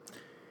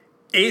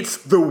It's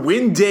the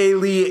Win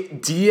Daily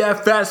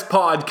DFS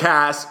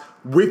podcast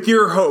with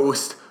your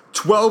host,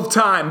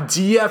 12-time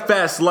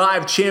DFS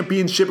Live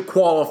Championship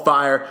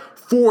qualifier,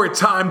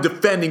 4-time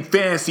defending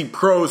Fantasy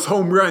Pros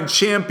home run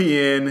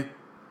champion,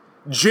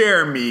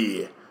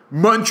 Jeremy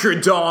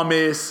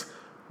Muntradamus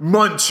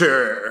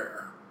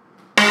Munter.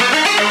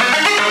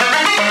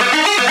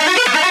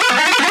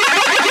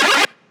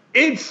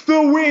 It's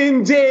the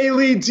Win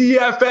Daily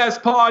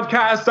DFS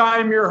podcast.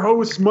 I'm your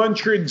host,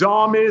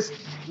 Muntradamus.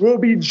 We'll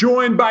be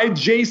joined by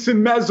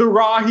Jason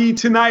Mizrahi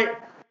tonight.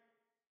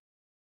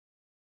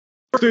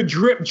 The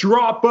drip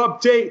drop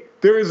update.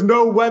 There is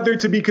no weather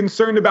to be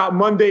concerned about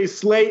Monday's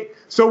slate.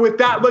 So with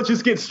that, let's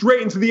just get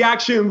straight into the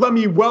action. Let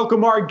me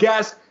welcome our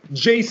guest,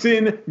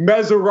 Jason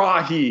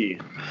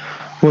Mizrahi.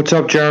 What's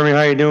up, Jeremy?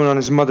 How you doing on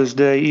this Mother's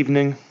Day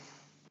evening?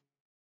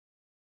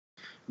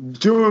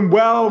 Doing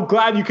well.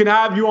 Glad you can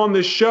have you on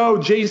the show.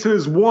 Jason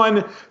has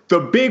won the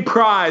big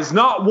prize,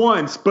 not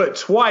once, but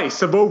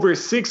twice, of over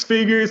six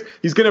figures.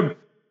 He's going to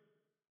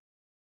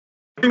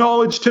bring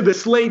knowledge to the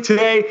slate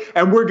today,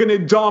 and we're going to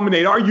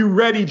dominate. Are you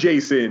ready,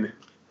 Jason?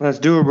 Let's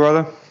do it,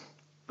 brother.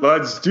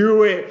 Let's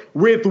do it.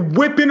 With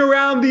whipping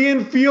around the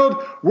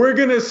infield, we're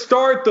going to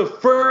start the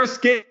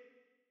first game.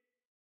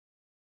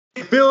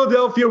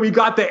 Philadelphia, we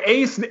got the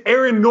ace,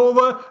 Aaron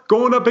Nola,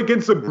 going up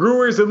against the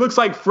Brewers. It looks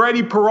like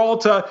Freddie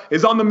Peralta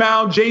is on the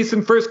mound.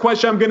 Jason, first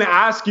question I'm going to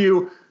ask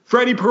you.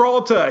 Freddie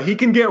Peralta, he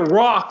can get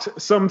rocked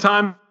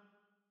sometime.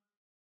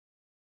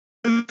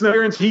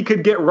 He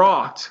could get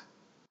rocked.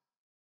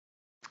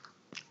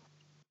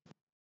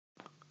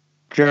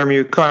 Jeremy,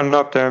 you're cutting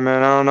up there,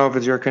 man. I don't know if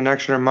it's your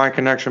connection or my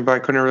connection, but I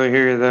couldn't really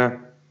hear you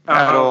there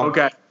at all.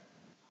 Okay.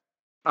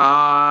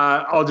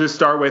 I'll just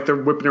start with the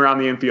whipping around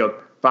the infield.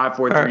 5,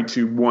 4, 3,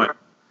 2, 1.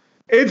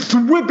 It's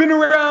whipping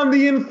around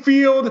the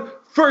infield.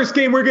 First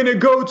game we're going to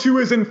go to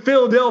is in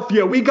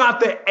Philadelphia. We got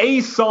the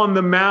ace on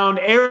the mound,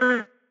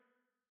 Aaron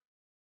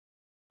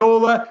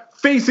Nola,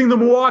 facing the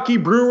Milwaukee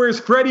Brewers.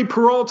 Freddie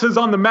Peralta's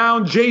on the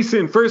mound.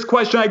 Jason, first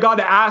question I got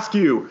to ask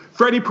you.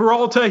 Freddie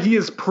Peralta, he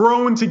is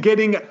prone to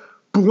getting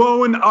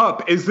blown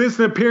up. Is this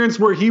an appearance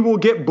where he will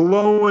get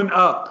blown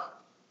up?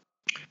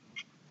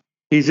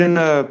 He's in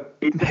the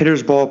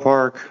hitter's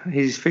ballpark.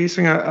 He's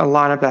facing a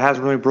lineup that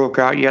hasn't really broke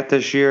out yet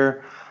this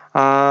year.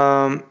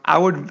 I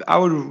would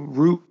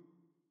root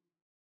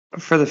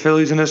for the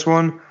Phillies in this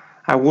one.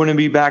 I wouldn't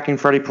be backing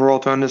Freddie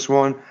Peralta on this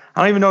one.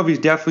 I don't even know if he's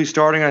definitely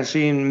starting. I've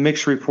seen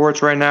mixed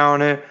reports right now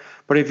on it.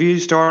 But if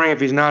he's starting,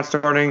 if he's not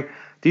starting,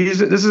 this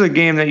is a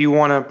game that you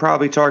want to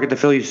probably target the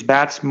Phillies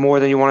bats more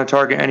than you want to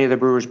target any of the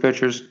Brewers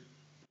pitchers.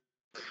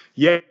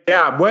 Yeah.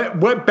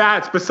 What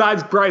bats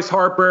besides Bryce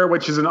Harper,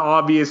 which is an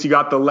obvious, you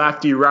got the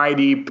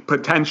lefty-righty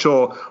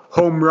potential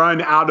home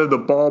run out of the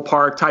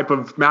ballpark type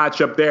of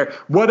matchup there.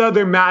 What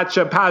other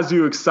matchup has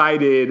you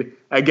excited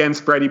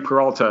against Freddie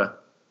Peralta?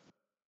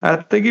 I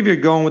think if you're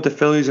going with the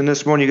Phillies in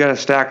this one, you got to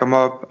stack them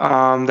up.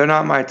 They're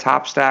not my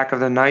top stack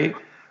of the night,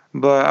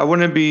 but I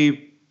wouldn't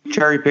be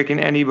cherry picking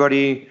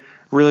anybody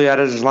really out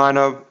of his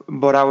lineup,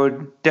 but I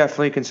would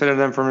definitely consider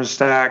them from his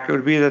stack. It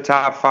would be the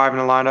top 5 in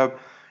the lineup.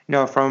 You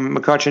know, from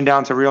McCutchen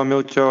down to Real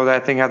Muto,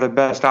 that I think have the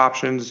best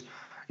options,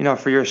 you know,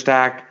 for your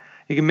stack.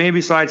 You can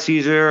maybe slide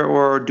Caesar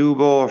or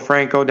Dubel or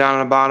Franco down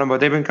on the bottom, but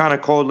they've been kind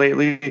of cold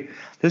lately.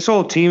 This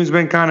whole team's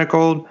been kind of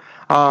cold,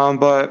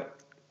 but,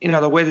 you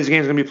know, the way this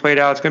game's going to be played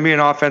out, it's going to be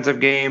an offensive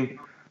game.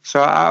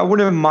 So I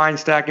wouldn't mind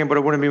stacking, but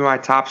it wouldn't be my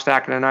top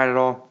stack of the night at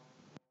all.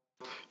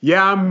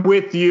 Yeah, I'm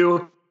with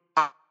you.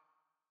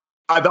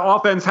 The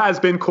offense has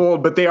been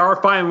cold, but they are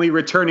finally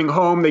returning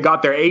home. They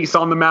got their ace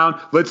on the mound.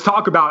 Let's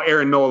talk about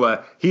Aaron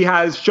Nola. He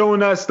has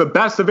shown us the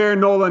best of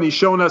Aaron Nola, and he's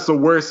shown us the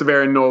worst of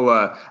Aaron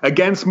Nola.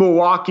 Against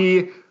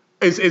Milwaukee,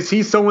 is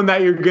he someone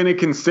that you're going to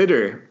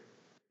consider?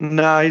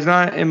 No, he's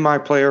not in my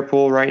player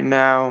pool right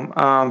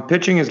now.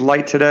 Pitching is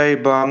light today,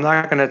 but I'm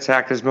not going to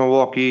attack this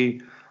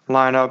Milwaukee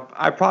lineup.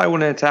 I probably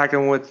wouldn't attack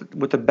him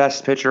with the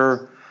best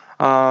pitcher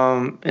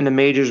in the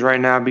majors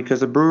right now because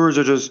the Brewers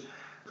are just –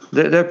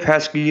 they're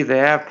pesky. They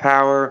have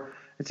power.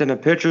 It's in a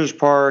pitcher's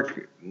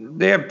park.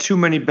 They have too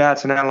many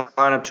bats in that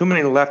lineup, too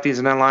many lefties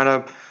in that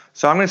lineup.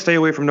 So I'm going to stay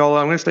away from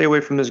Nola. I'm going to stay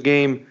away from this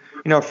game,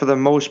 you know, for the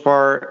most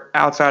part,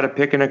 outside of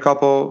picking a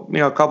couple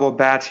of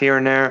bats here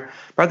and there.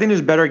 But I think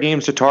there's better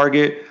games to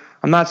target.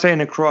 I'm not saying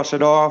to cross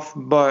it off,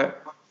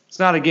 but it's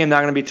not a game that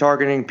I'm going to be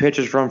targeting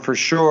pitches from for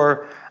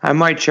sure. I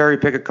might cherry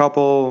pick a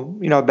couple,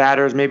 you know,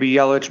 batters, maybe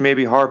Yelich,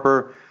 maybe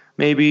Harper,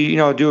 maybe, you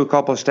know, do a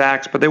couple of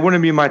stacks, but they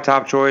wouldn't be my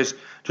top choice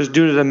just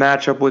due to the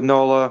matchup with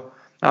Nola.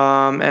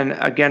 And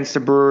against the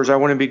Brewers, I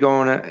wouldn't be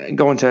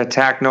going to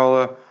attack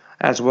Nola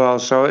as well.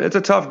 So it's a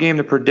tough game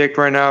to predict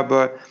right now,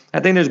 but I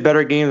think there's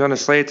better games on the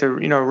slate to,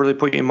 you know, really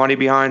put your money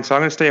behind. So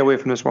I'm going to stay away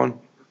from this one.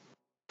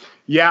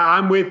 Yeah,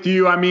 I'm with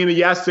you. I mean,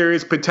 yes, there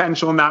is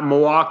potential in that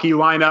Milwaukee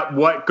lineup.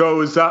 What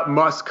goes up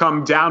must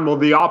come down. Well,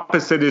 the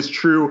opposite is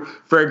true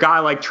for a guy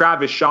like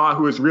Travis Shaw,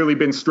 who has really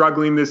been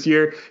struggling this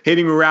year,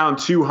 hitting around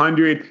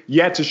 200,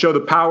 yet to show the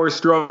power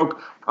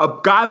stroke. A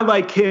guy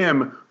like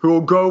him who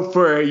will go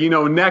for,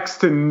 next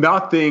to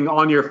nothing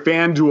on your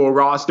FanDuel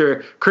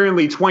roster,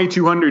 currently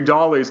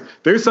 $2,200.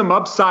 There's some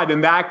upside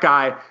in that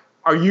guy.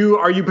 Are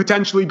you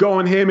potentially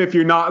going him if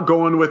you're not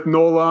going with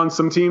Nola on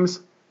some teams?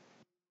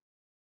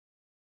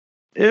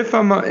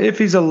 If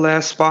he's the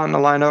last spot in the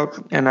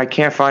lineup and I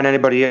can't find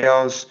anybody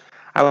else,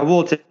 I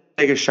will take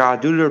a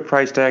shot due to the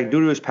price tag,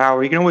 due to his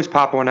power. He can always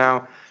pop one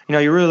out.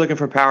 You're really looking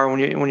for power when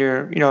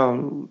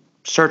you're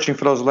searching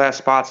for those last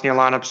spots in your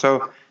lineup.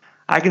 So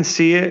I can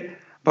see it,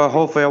 but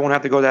hopefully I won't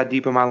have to go that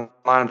deep in my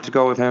lineup to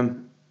go with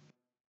him.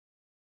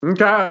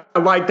 Okay, I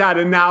like that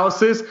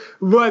analysis.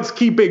 Let's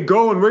keep it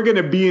going. We're going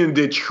to be in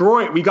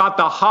Detroit. We got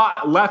the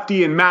hot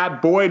lefty and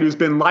Matt Boyd, who's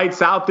been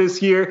lights out this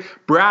year.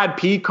 Brad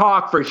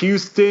Peacock for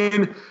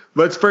Houston.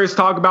 Let's first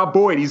talk about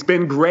Boyd. He's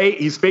been great.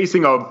 He's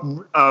facing a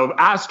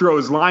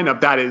Astros lineup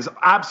that is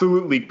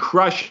absolutely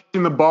crushing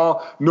the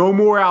ball. No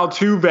more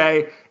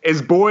Altuve.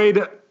 Is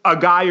Boyd a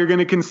guy you're going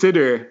to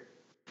consider?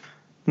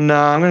 No,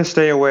 I'm going to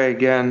stay away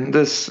again.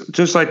 This,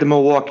 just like the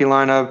Milwaukee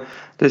lineup,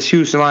 this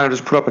Houston lineup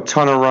just put up a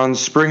ton of runs.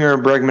 Springer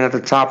and Bregman at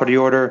the top of the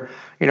order.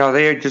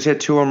 They just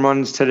hit 2 home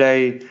runs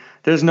today.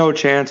 There's no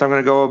chance I'm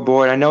going to go with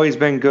Boyd. I know he's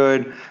been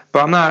good,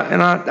 but I'm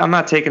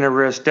not taking a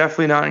risk.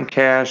 Definitely not in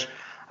cash.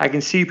 I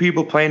can see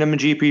people playing him in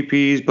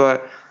GPPs,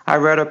 but I'd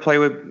rather play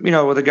with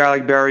a guy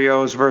like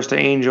Berrios versus the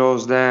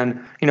Angels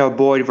than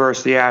Boyd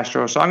versus the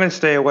Astros. So I'm going to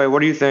stay away. What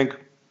do you think?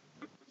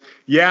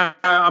 Yeah,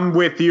 I'm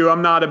with you.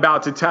 I'm not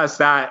about to test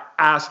that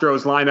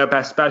Astros lineup,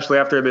 especially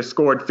after they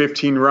scored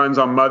 15 runs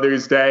on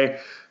Mother's Day.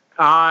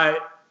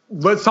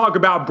 Let's talk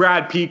about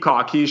Brad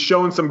Peacock. He's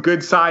shown some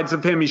good sides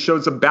of him. He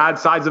showed some bad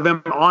sides of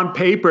him. On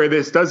paper,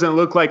 this doesn't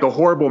look like a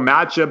horrible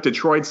matchup.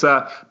 Detroit's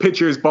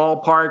pitcher's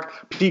ballpark.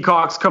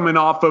 Peacock's coming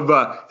off of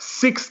a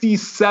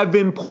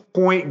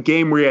 67-point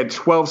game where he had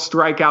 12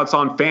 strikeouts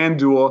on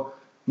FanDuel.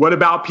 What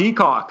about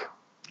Peacock?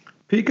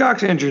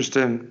 Peacock's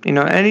interesting.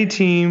 Any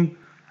team,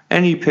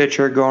 any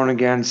pitcher going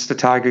against the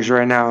Tigers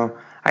right now,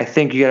 I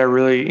think you got to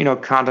really,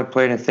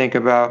 contemplate and think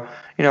about,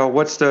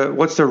 what's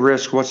the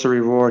risk, what's the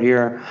reward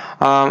here.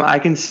 I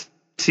can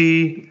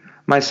see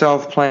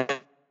myself playing,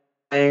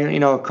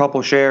 a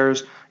couple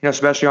shares,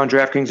 especially on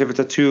DraftKings if it's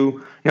a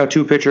two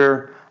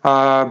pitcher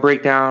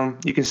breakdown.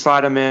 You can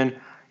slide them in.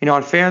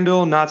 On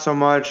FanDuel, not so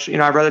much.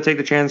 I'd rather take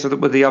the chance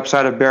with the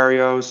upside of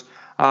Berrios.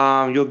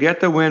 You'll get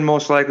the win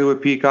most likely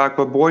with Peacock,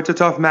 but Boyd's a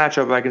tough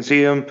matchup. I can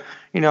see him,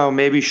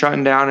 maybe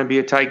shutting down and be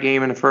a tight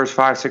game in the first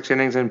 5-6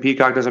 innings, and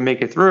Peacock doesn't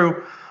make it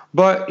through.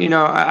 But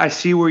I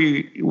see where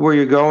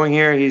you're going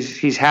here.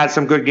 He's had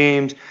some good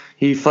games.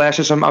 He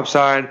flashes some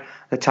upside.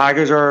 The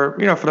Tigers are,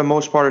 for the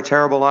most part, a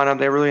terrible lineup.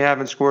 They really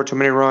haven't scored too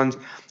many runs.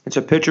 It's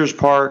a pitcher's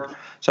park,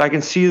 so I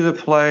can see the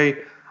play.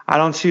 I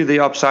don't see the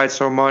upside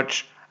so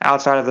much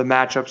outside of the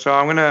matchup. So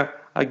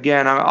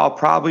I'll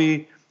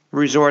probably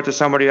resort to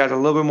somebody who has a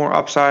little bit more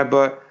upside,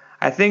 but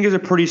I think is a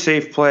pretty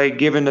safe play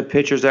given the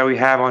pitchers that we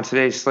have on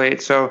today's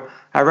slate. So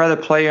I'd rather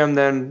play him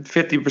than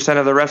 50%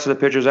 of the rest of the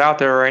pitchers out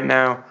there right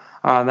now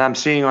that I'm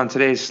seeing on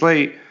today's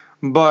slate.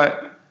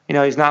 But,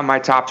 he's not my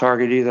top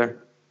target either.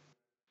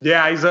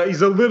 Yeah,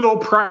 he's a little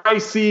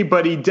pricey,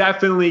 but he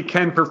definitely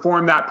can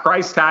perform that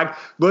price tag.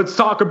 Let's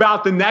talk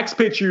about the next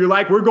pitcher you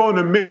like. We're going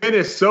to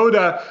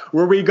Minnesota,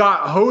 where we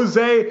got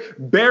Jose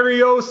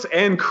Berrios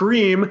and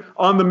Cream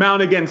on the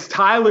mound against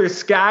Tyler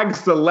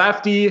Skaggs, the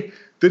lefty.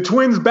 The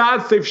Twins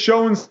bats, they've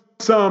shown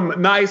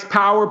some nice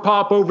power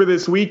pop over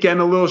this weekend,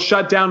 a little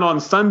shutdown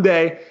on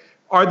Sunday.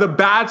 Are the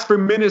bats for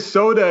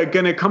Minnesota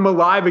going to come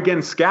alive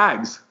against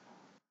Skaggs?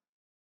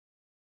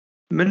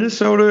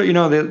 Minnesota,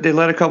 they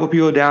let a couple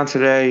people down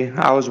today.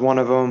 I was one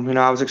of them.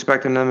 I was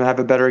expecting them to have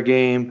a better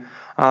game.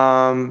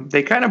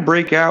 They kind of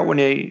break out when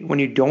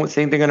you don't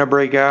think they're going to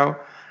break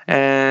out,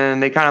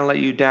 and they kind of let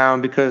you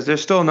down because they're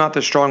still not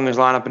the strongest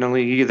lineup in the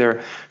league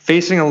either.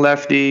 Facing a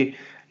lefty,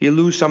 you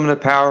lose some of the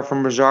power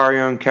from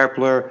Rosario and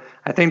Kepler.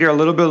 I think they're a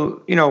little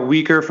bit,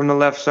 weaker from the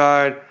left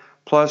side.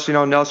 Plus,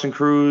 Nelson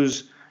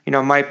Cruz,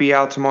 might be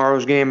out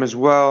tomorrow's game as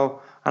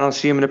well. I don't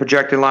see him in the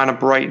projected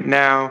lineup right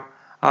now.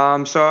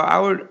 So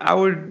I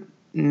would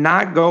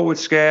not go with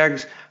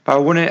Skaggs, but I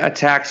wouldn't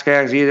attack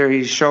Skaggs either.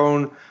 He's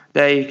shown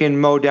that he can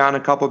mow down a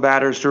couple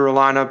batters through a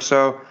lineup.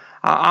 So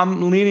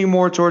I'm leaning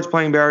more towards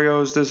playing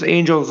Berrios. This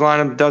Angels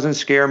lineup doesn't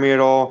scare me at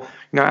all.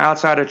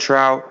 Outside of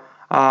Trout,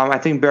 I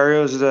think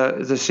Berrios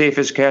is the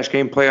safest cash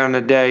game play on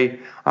the day,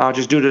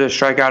 just due to the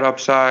strikeout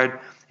upside.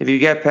 If you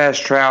get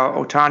past Trout,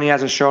 Ohtani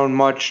hasn't shown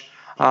much.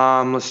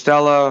 La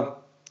Stella,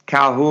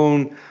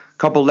 Calhoun, a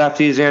couple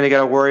lefties there they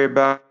got to worry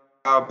about.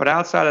 But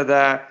outside of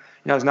that,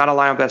 it's not a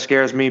lineup that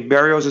scares me.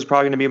 Berrios is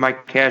probably going to be my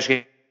cash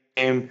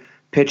game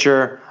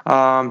pitcher,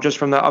 just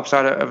from the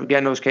upside of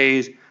getting those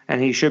Ks, and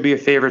he should be a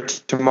favorite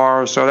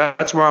tomorrow. So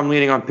that's where I'm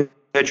leaning on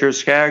pitchers.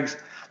 Skaggs,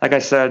 like I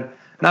said,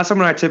 not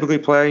someone I typically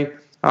play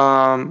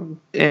in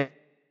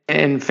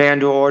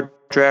FanDuel or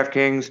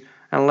DraftKings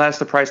unless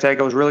the price tag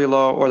goes really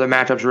low or the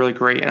matchup's really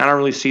great. And I don't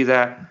really see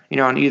that,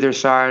 on either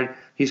side.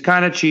 He's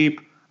kind of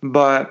cheap,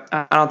 but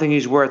I don't think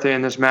he's worth it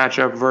in this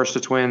matchup versus the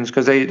Twins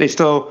because they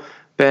still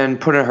been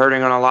putting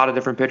hurting on a lot of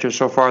different pitchers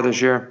so far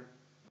this year.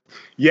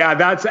 Yeah,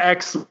 that's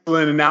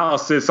excellent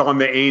analysis on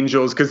the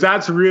Angels, because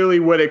that's really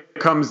what it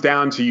comes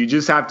down to. You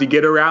just have to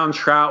get around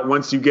Trout.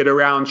 Once you get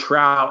around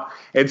Trout,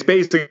 it's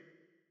basically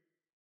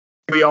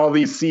all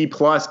these C+,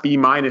 B-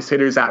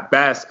 hitters at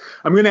best.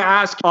 I'm going to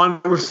ask, on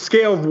a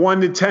scale of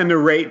 1 to 10 to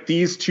rate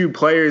these two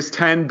players,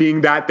 10 being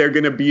that they're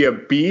going to be a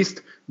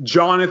beast,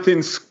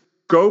 Jonathan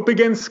Schoop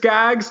against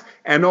Skaggs,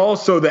 and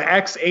also the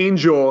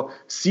ex-Angel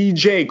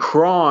CJ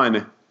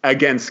Cron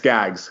against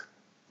Skaggs.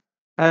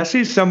 I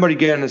see somebody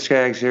getting the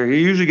Skaggs here. He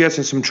usually gets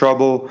in some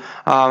trouble.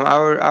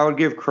 I would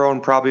give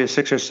Cron probably a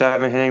 6 or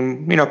 7,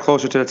 hitting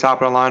closer to the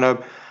top of the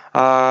lineup.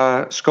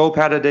 Schoop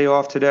had a day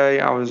off today.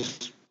 I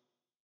was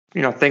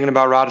thinking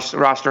about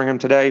rostering him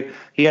today.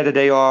 He had a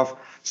day off,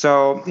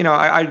 so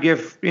I'd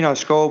give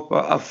Schoop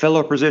a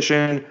filler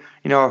position.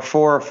 A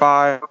 4 or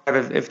 5.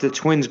 If the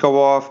Twins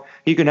go off,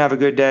 he can have a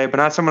good day, but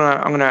not someone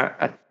I'm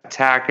gonna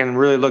attack and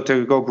really look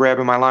to go grab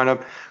in my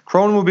lineup.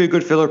 Cron will be a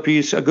good filler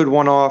piece, a good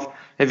one-off.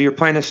 If you're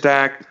playing a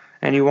stack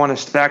and you want to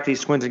stack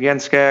these Twins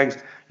against Skaggs,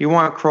 you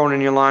want Cron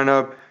in your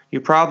lineup. You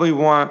probably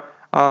want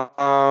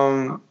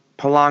Polanco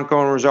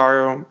and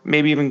Rosario,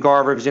 maybe even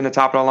Garver if he's in the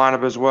top of the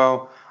lineup as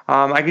well.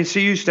 I can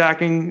see you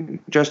stacking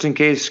just in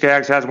case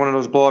Skaggs has one of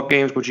those blow-up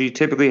games, which he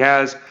typically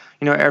has,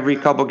 every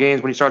couple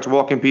games when he starts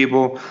walking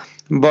people.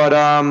 But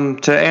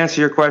to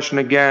answer your question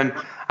again,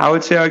 I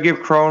would say I'd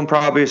give Cron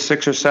probably a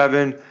 6 or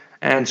 7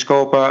 and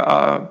Schoop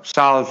a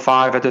solid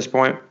 5 at this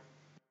point.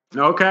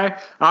 Okay.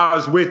 I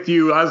was with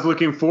you. I was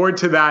looking forward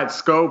to that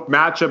Schoop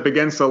matchup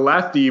against a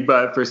lefty,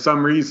 but for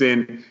some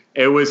reason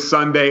it was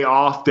Sunday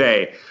off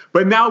day.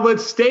 But now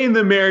let's stay in the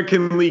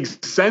American League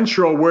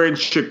Central. We're in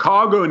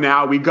Chicago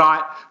now. We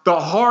got the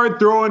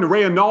hard-throwing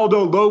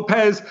Reynaldo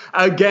Lopez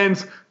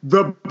against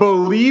the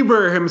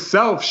believer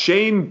himself,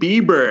 Shane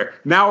Bieber.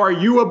 Now, are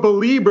you a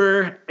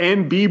believer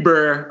in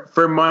Bieber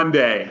for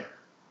Monday?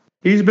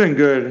 He's been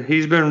good.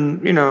 He's been,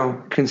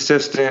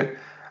 consistent.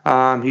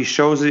 He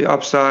shows the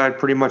upside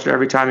pretty much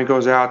every time he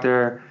goes out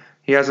there.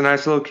 He has a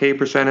nice little K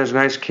percentage, a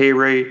nice K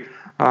rate.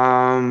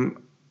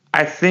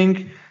 I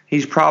think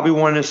he's probably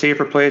one of the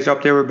safer plays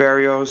up there with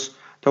Berrios.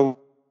 The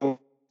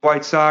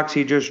White Sox,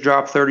 he just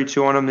dropped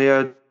 32 on him the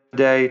other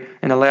day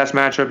in the last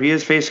matchup. He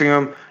is facing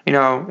him,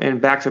 in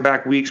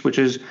back-to-back weeks, which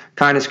is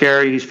kind of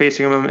scary. He's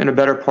facing him in a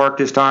better park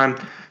this time.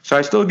 So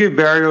I still give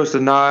Berrios the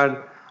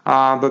nod,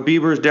 but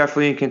Bieber is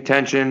definitely in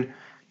contention.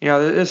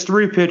 There's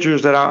 3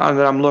 pitchers that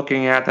I'm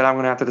looking at that I'm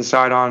going to have to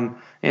decide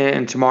on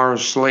in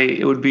tomorrow's slate.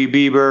 It would be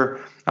Bieber,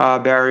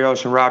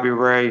 Berrios, and Robbie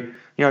Ray.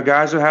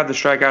 Guys who have the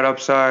strikeout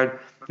upside,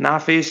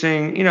 not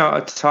facing,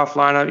 a tough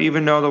lineup,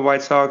 even though the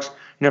White Sox,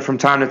 from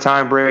time to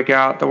time break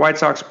out. The White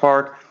Sox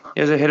park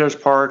is a hitter's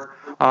park.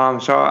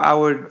 So I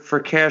would, for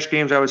cash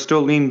games, I would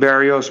still lean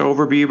Berrios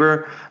over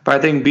Bieber, but I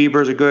think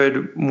Bieber is a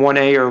good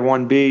 1A or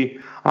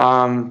 1B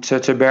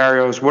to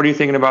Berrios. What are you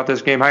thinking about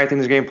this game? How do you think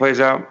this game plays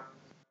out?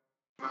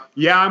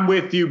 Yeah, I'm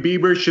with you.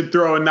 Bieber should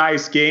throw a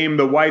nice game.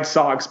 The White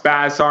Sox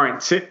bats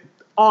aren't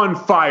on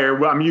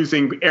fire. I'm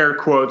using air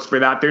quotes for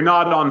that. They're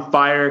not on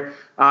fire.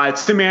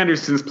 Tim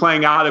Anderson's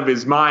playing out of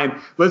his mind.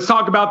 Let's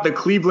talk about the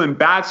Cleveland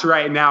bats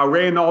right now.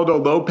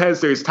 Reynaldo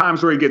Lopez, there's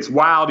times where he gets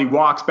wild. He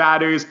walks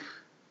batters.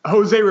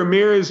 Jose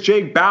Ramirez,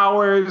 Jake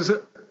Bauer,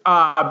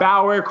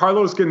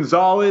 Carlos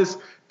Gonzalez.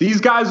 These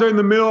guys are in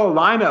the middle of the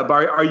lineup.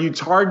 Are you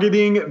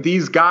targeting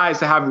these guys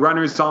to have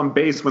runners on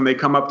base when they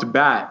come up to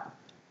bat?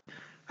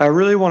 I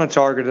really want to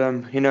target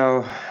them.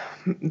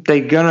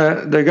 They're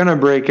gonna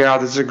break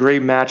out. This is a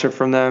great matchup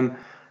from them.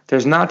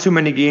 There's not too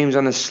many games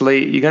on the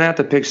slate. You're gonna have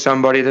to pick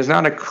somebody. There's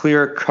not a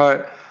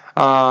clear-cut,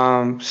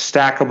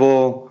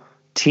 stackable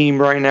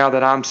team right now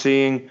that I'm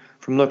seeing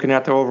from looking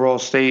at the overall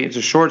slate. It's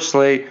a short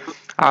slate.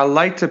 I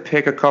like to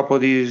pick a couple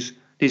of these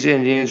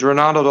Indians.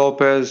 Reynaldo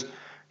Lopez,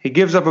 he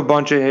gives up a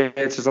bunch of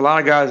hits. There's a lot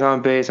of guys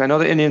on base. I know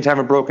the Indians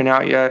haven't broken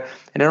out yet,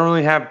 and they don't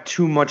really have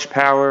too much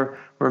power.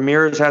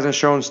 Ramirez hasn't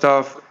shown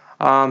stuff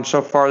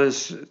so far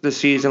this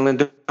season.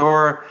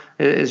 Lindor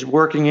is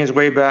working his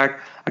way back.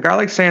 A guy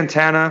like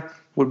Santana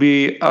would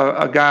be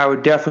a guy I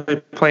would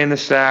definitely play in the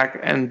stack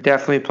and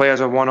definitely play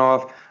as a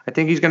one-off. I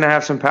think he's going to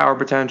have some power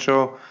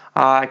potential.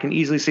 I can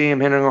easily see him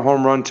hitting a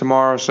home run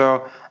tomorrow.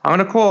 So I'm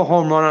going to call a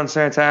home run on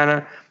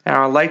Santana. And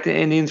I like the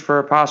Indians for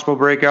a possible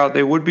breakout.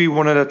 They would be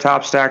one of the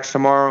top stacks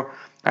tomorrow.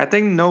 I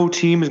think no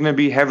team is going to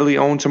be heavily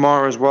owned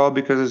tomorrow as well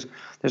because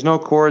there's no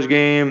Coors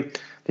game.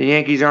 The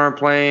Yankees aren't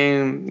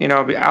playing.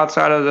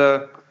 Outside of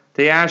the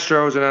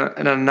Astros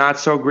in a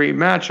not-so-great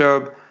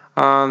matchup,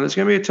 it's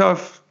going to be a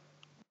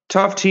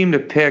tough team to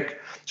pick.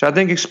 So I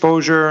think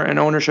exposure and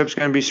ownership is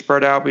going to be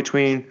spread out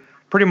between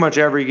pretty much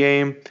every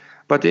game.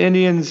 But the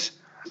Indians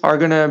are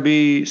going to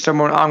be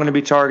someone I'm going to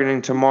be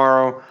targeting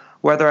tomorrow.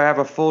 Whether I have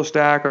a full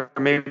stack or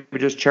maybe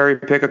just cherry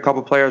pick a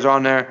couple players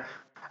on there,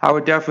 I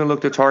would definitely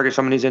look to target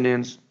some of these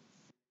Indians.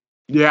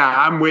 Yeah,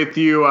 I'm with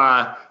you.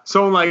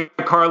 Someone like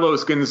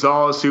Carlos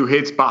Gonzalez who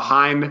hits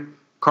behind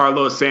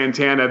Carlos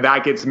Santana,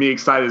 that gets me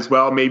excited as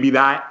well. Maybe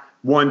that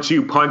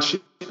 1-2 punch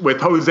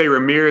with Jose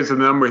Ramirez, the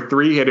number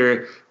 3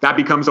 hitter, that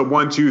becomes a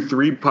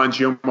 1-2-3 punch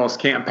you almost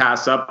can't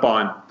pass up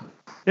on.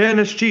 Yeah, and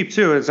it's cheap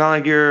too. It's not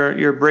like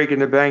you're breaking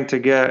the bank to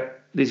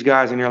get these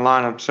guys in your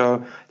lineup.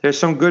 So there's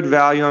some good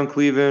value on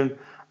Cleveland.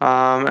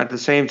 At the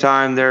same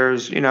time,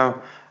 there's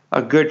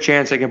a good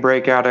chance they can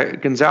break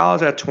out.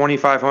 Gonzalez at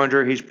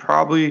 2,500. He's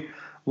probably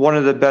one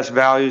of the best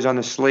values on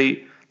the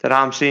slate that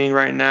I'm seeing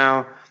right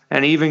now.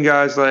 And even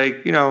guys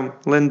like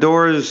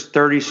Lindor is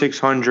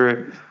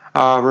 3,600.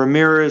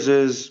 Ramirez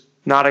is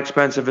not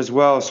expensive as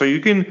well. So you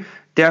can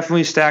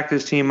definitely stack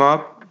this team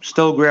up.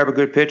 Still grab a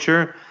good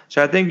pitcher.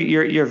 So I think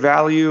your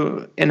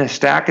value in a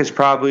stack is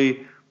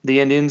probably the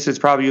Indians. It's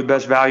probably your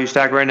best value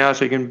stack right now.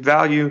 So you can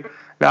value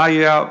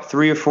out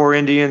 3 or 4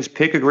 Indians,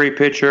 pick a great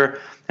pitcher,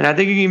 and I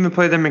think you can even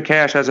play them in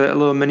cash as a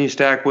little mini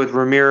stack with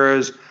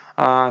Ramirez,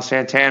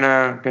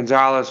 Santana,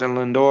 Gonzalez, and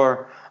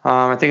Lindor.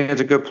 I think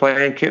it's a good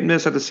play. And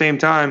Kipnis at the same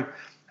time.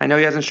 I know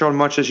he hasn't shown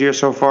much this year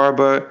so far,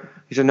 but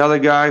he's another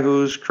guy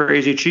who's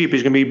crazy cheap.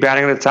 He's going to be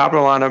batting at the top of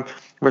the lineup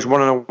versus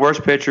one of the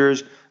worst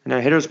pitchers in a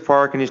hitter's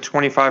park, and he's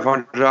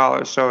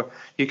 $2,500. So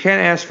you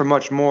can't ask for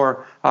much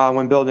more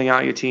when building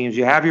out your teams.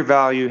 You have your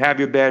value, you have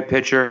your bad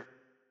pitcher,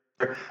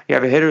 you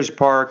have a hitter's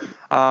park.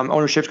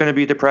 Ownership's going to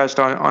be depressed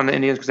on the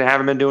Indians because they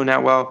haven't been doing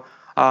that well.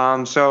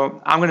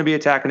 So I'm going to be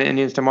attacking the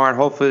Indians tomorrow, and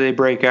hopefully they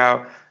break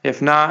out.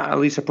 If not, at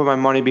least I put my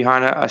money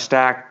behind a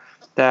stack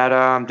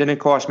that didn't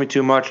cost me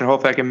too much, and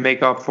hopefully I can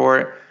make up for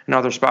it in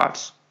other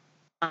spots.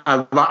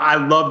 I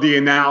love the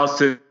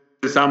analysis.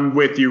 I'm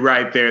with you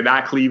right there.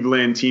 That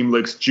Cleveland team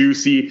looks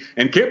juicy.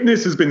 And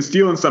Kipnis has been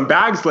stealing some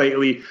bags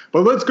lately.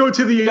 But let's go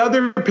to the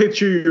other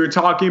pitcher you were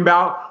talking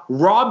about.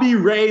 Robbie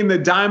Ray and the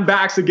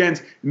Diamondbacks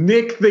against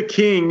Nick the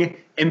King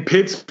in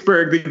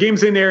Pittsburgh. The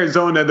game's in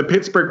Arizona, the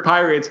Pittsburgh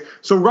Pirates.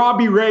 So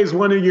Robbie Ray is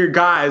one of your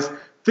guys.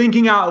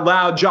 Thinking out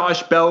loud,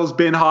 Josh Bell's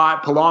been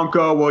hot.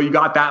 Polanco, well, you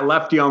got that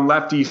lefty on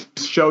lefty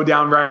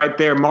showdown right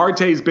there.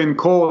 Marte's been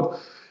cold.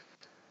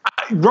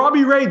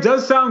 Robbie Ray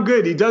does sound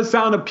good. He does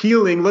sound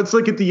appealing. Let's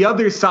look at the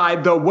other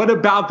side, though. What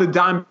about the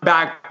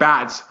Diamondback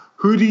bats?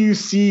 Who do you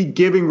see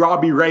giving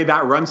Robbie Ray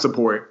that run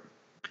support?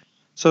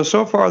 So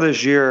far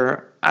this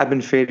year, I've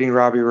been fading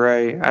Robbie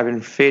Ray. I've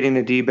been fading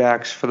the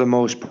D-backs for the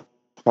most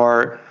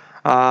part.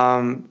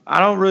 I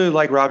don't really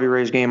like Robbie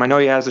Ray's game. I know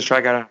he has the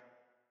strikeout,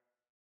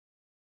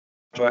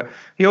 but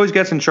he always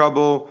gets in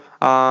trouble.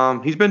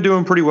 He's been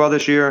doing pretty well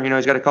this year.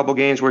 He's got a couple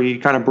games where he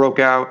kind of broke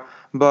out.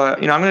 But,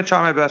 I'm going to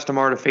try my best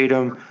tomorrow to fade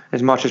him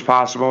as much as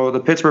possible. The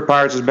Pittsburgh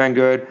Pirates has been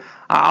good.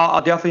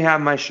 I'll definitely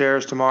have my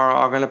shares tomorrow.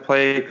 I'm going to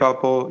play a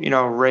couple,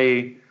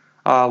 Ray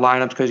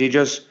lineups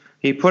because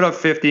he put up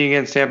 50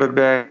 against Tampa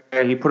Bay.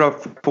 He put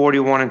up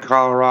 41 in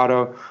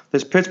Colorado.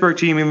 This Pittsburgh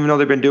team, even though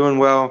they've been doing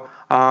well,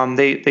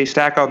 they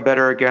stack up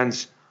better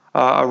against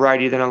a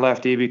righty than a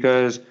lefty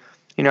because,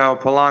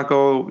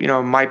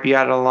 Polanco, might be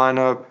out of the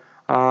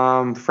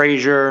lineup.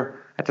 Frazier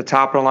at the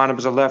top of the lineup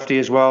is a lefty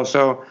as well.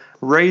 So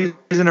Ray's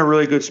in a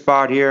really good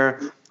spot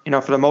here.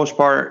 For the most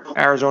part,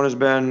 Arizona's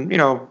been,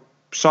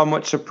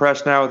 somewhat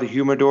suppressed now with the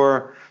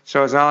humidor.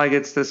 So it's not like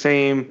it's the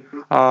same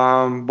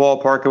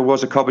ballpark it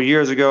was a couple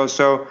years ago.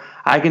 So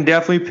I can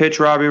definitely pitch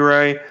Robbie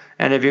Ray.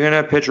 And if you're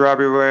going to pitch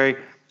Robbie Ray,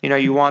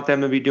 you want them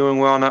to be doing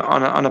well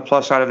on the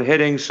plus side of the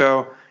hitting.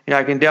 So,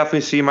 I can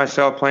definitely see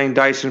myself playing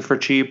Dyson for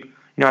cheap,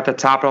 at the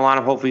top of the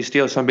lineup, hopefully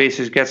steals some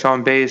bases, gets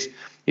on base.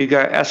 You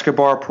got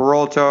Escobar,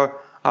 Peralta.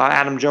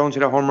 Adam Jones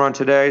hit a home run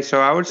today. So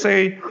I would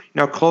say,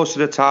 close to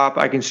the top.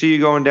 I can see you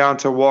going down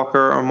to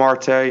Walker or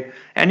Marte.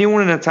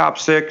 Anyone in the top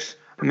 6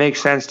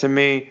 makes sense to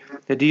me.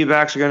 The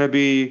D-backs are going to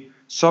be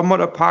somewhat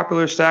a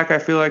popular stack, I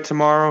feel like,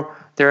 tomorrow.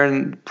 They're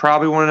in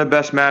probably one of the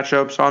best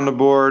matchups on the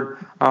board.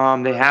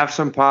 They have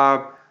some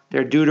pop.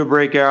 They're due to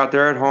break out.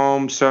 They're at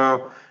home.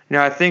 So,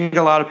 I think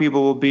a lot of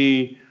people will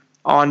be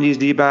on these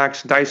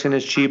D-backs. Dyson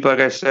is cheap, like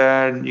I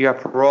said. You got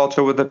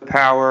Peralta with the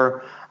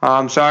power.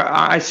 So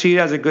I see it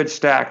as a good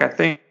stack. I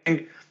think,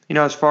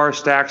 as far as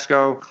stacks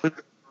go,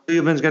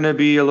 Cleveland's going to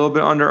be a little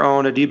bit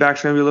under-owned. The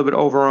D-backs going to be a little bit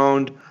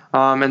over-owned.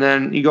 And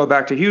then you go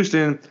back to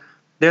Houston.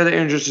 They're the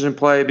interested in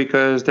play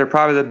because they're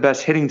probably the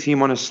best hitting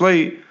team on the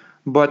slate,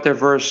 but they're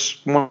versus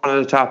one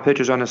of the top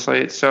pitchers on the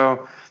slate.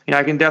 So,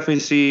 I can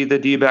definitely see the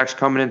D-backs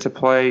coming into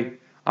play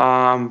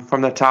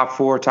from the top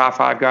 4, top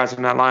 5 guys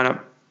in that lineup.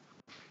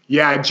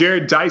 Yeah,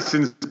 Jared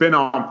Dyson's been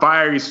on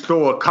fire. He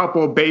stole a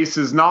couple of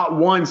bases, not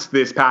once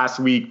this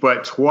past week,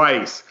 but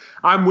twice.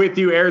 I'm with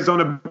you.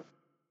 Arizona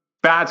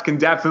bats can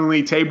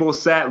definitely table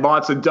set,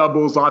 lots of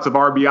doubles, lots of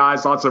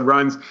RBIs, lots of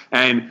runs.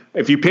 And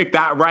if you pick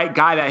that right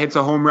guy that hits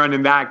a home run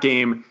in that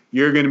game,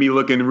 you're going to be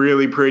looking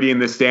really pretty in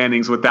the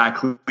standings with that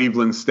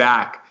Cleveland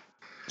stack.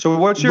 So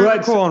what's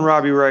your call on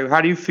Robbie Ray? How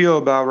do you feel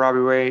about Robbie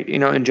Ray,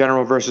 in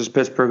general versus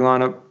Pittsburgh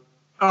lineup?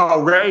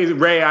 Oh, Ray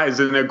is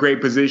in a great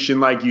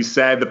position, like you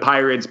said. The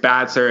Pirates'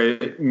 bats are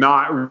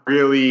not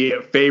really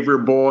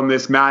favorable in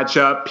this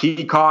matchup.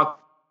 Peacock,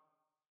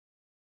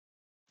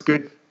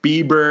 good.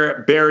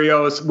 Bieber,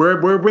 Berrios,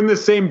 we're in the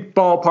same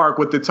ballpark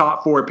with the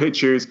top 4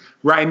 pitchers.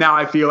 Right now,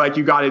 I feel like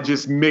you got to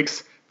just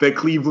mix the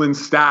Cleveland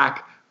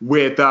stack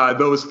with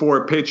those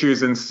 4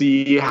 pitchers and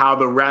see how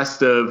the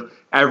rest of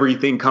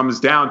everything comes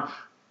down.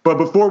 But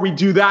before we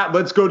do that,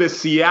 let's go to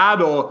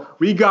Seattle.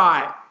 We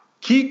got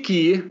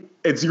Kiki,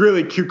 it's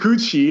really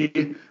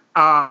Kikuchi,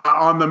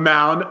 on the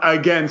mound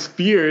against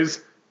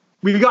Fears.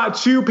 We got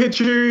 2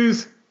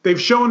 pitchers. They've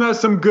shown us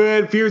some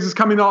good. Fears is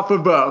coming off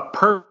of a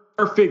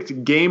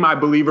perfect game, I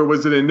believe, or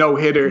was it a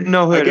no-hitter?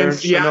 No-hitter,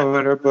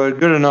 no-hitter, but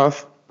good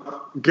enough.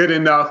 Good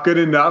enough.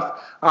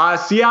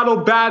 Seattle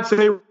bats,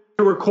 they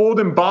were cold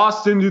in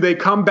Boston. Do they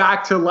come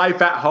back to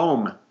life at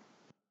home?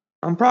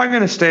 I'm probably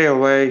going to stay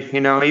away.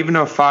 Even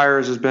though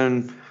Fiers has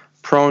been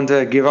prone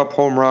to give up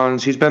home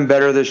runs, he's been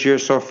better this year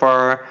so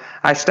far.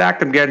 I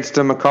stacked against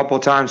him a couple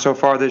times so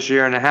far this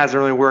year, and it hasn't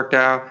really worked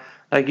out.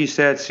 Like you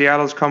said,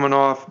 Seattle's coming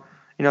off,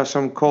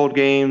 some cold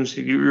games.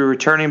 You're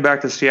returning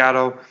back to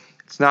Seattle.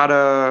 It's not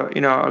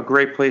a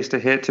great place to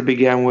hit to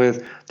begin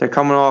with. They're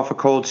coming off a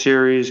cold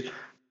series.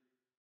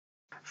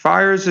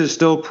 Fiers is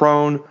still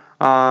prone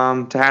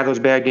to have those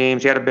bad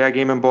games. He had a bad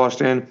game in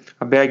Boston,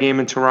 a bad game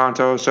in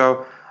Toronto.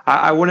 So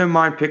I wouldn't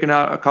mind picking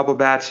out a couple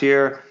bats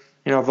here.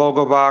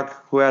 Vogelbach,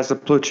 who has the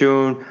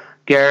platoon.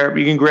 You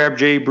can grab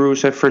Jay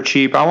Bruce for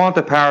cheap. I want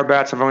the power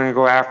bats if I'm going to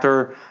go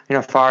after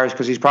Fiers,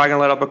 because he's probably going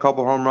to let up a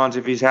couple home runs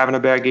if he's having a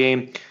bad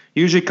game.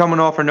 Usually coming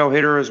off a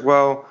no-hitter as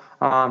well.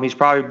 He's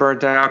probably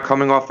burnt out,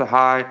 coming off the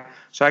high.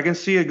 So I can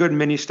see a good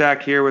mini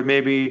stack here with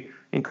maybe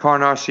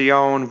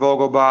Encarnacion,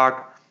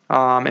 Vogelbach,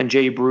 and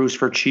Jay Bruce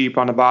for cheap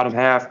on the bottom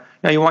half.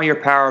 Now you want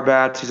your power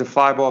bats. He's a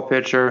fly ball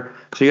pitcher,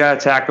 so you got to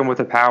attack him with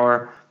the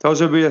power. Those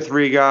would be the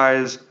 3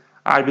 guys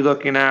I'd be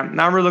looking at.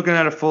 Not really looking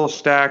at a full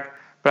stack,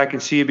 but I can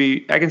see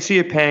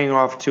it paying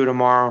off too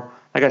tomorrow.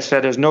 Like I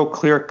said, there's no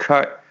clear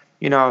cut,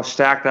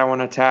 stack that I want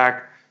to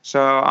attack.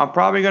 So I'm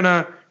probably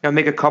gonna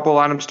make a couple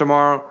lineups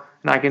tomorrow,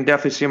 and I can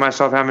definitely see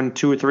myself having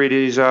 2 or 3 of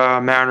these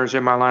Mariners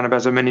in my lineup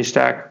as a mini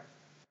stack.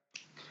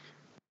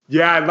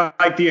 Yeah,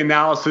 I like the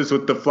analysis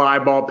with the fly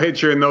ball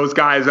pitcher and those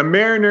guys. A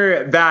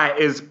Mariner that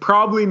is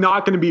probably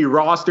not going to be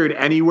rostered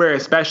anywhere,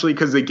 especially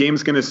because the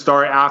game's going to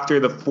start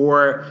after the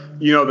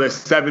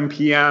 7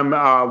 p.m.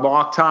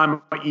 lock time,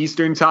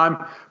 Eastern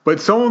time. But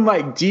someone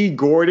like D.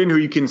 Gordon, who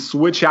you can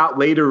switch out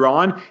later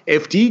on,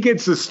 if D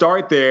gets the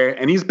start there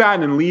and he's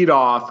batting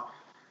leadoff,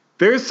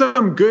 there's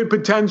some good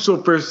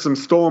potential for some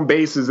stolen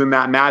bases in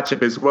that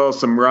matchup as well as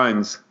some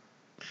runs.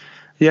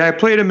 Yeah, I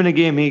played him in a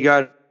game. He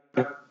got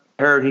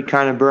hurt. He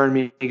kind of burned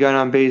me. He got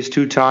on base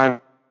 2 times,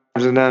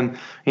 and then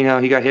he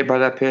got hit by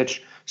that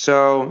pitch.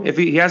 So if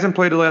he hasn't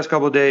played the last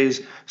couple of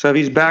days, so if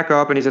he's back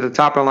up and he's at the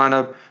top of the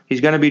lineup,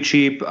 he's going to be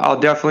cheap. I'll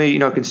definitely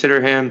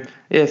consider him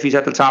if he's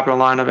at the top of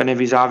the lineup and if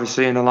he's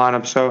obviously in the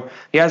lineup. So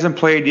he hasn't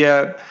played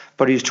yet,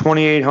 but he's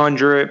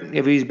 2,800.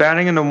 If he's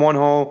batting in the 1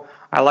 hole,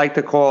 I like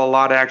the call a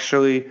lot,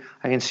 actually.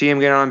 I can see him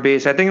getting on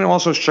base. I think it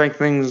also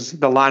strengthens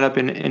the lineup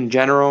in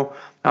general,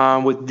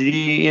 with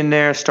D in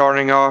there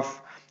starting off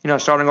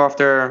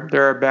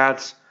their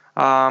bats.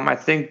 I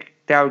think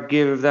that would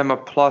give them a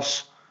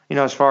plus,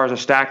 as far as a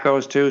stack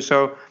goes too.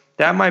 So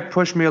that might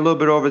push me a little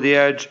bit over the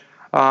edge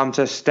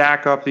to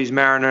stack up these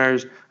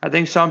Mariners. I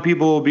think some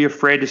people will be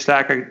afraid to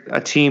stack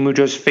a team who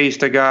just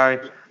faced a guy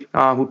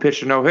who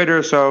pitched a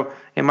no-hitter. So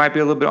it might be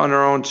a little bit on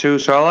their own too.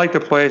 So I like to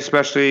play,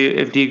 especially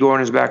if D.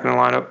 Gordon is back in the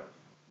lineup.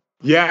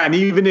 Yeah, and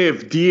even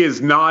if D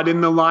is not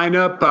in the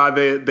lineup,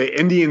 the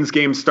Indians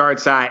game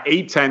starts at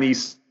 8:10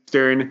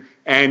 Eastern.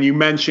 And you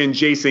mentioned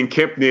Jason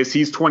Kipnis.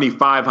 He's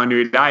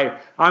 2,500.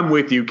 I'm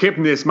with you.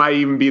 Kipnis might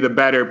even be the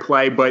better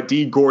play, but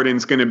D.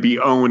 Gordon's going to be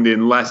owned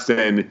in less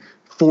than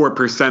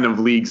 4% of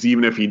leagues,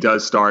 even if he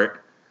does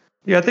start.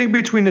 Yeah, I think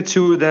between the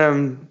 2 of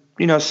them,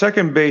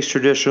 second base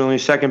traditionally,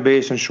 second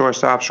base and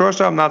shortstop.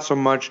 Shortstop, not so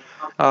much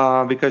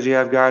because you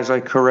have guys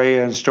like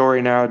Correa and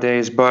Story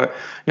nowadays. But,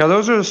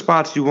 those are the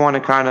spots you want to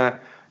kind of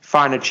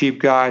find a cheap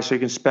guy so you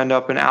can spend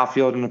up an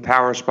outfield and the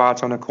power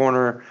spots on the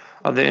corner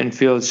of the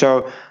infield.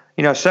 So,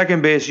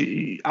 second base,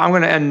 I'm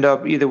going to end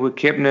up either with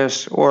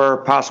Kipnis or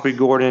possibly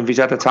Gordon if he's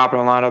at the top of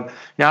the lineup.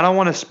 Now, I don't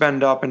want to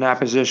spend up in that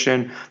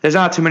position. There's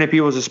not too many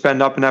people to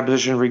spend up in that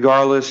position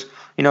regardless.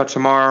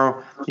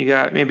 Tomorrow you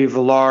got maybe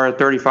Villar at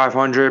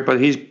 3,500, but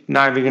he's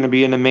not even going to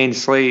be in the main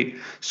slate.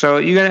 So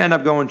you're going to end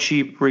up going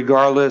cheap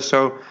regardless.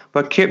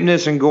 But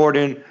Kipnis and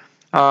Gordon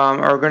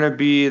are going to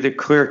be the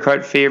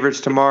clear-cut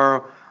favorites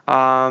tomorrow.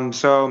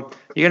 So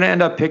you're going to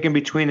end up picking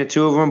between the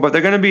 2 of them, but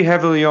they're going to be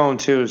heavily owned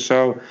too.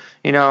 So,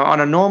 on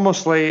a normal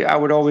slate, I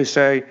would always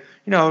say,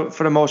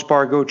 for the most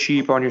part, go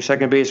cheap on your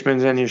second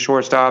basemen and your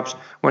shortstops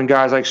when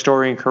guys like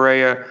Story and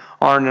Correa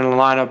aren't in the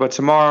lineup. But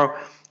tomorrow,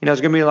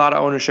 there's going to be a lot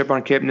of ownership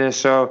on Kipnis.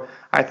 So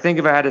I think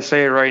if I had to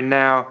say it right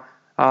now,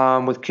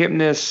 with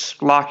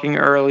Kipnis locking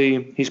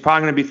early, he's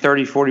probably going to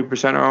be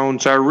 30-40%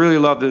 owned. So I really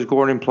love this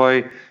Gordon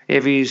play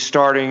if he's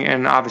starting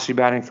and obviously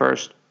batting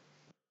first.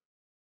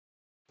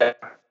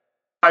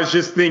 I was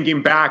just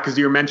thinking back because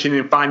you were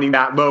mentioning finding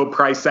that low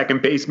price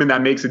second baseman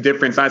that makes a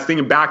difference. I was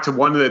thinking back to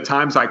one of the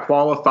times I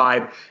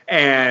qualified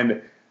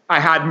and I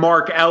had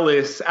Mark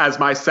Ellis as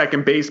my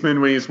second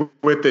baseman when he was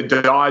with the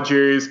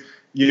Dodgers.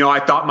 I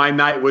thought my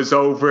night was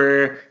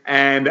over,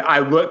 and I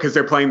look because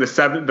they're playing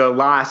the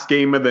last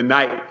game of the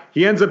night.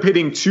 He ends up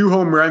hitting 2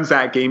 home runs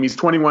that game. He's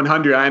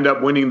 2,100. I end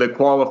up winning the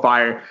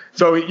qualifier.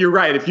 So you're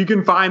right. If you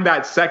can find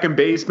that second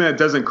baseman that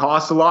doesn't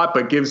cost a lot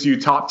but gives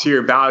you top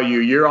tier value,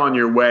 you're on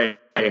your way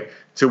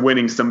to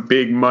winning some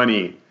big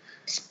money.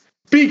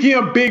 Speaking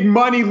of big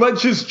money,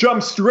 let's just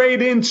jump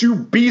straight into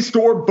Beast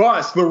or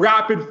Bust, the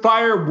rapid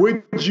fire.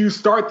 Would you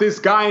start this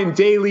guy in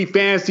daily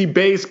fantasy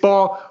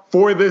baseball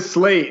for the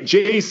slate?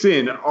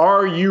 Jason,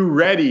 are you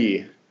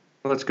ready?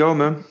 Let's go,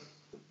 man.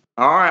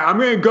 All right, I'm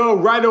going to go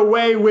right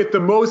away with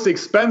the most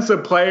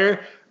expensive player,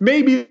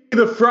 maybe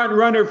the front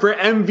runner for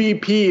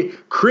MVP,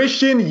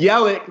 Christian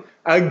Yelich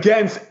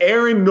against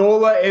Aaron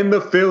Nola and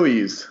the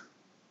Phillies.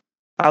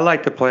 I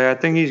like the play. I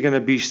think he's going to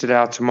beast it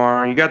out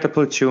tomorrow. You got the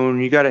platoon.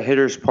 You got a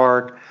hitter's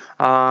park.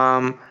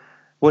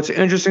 What's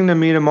interesting to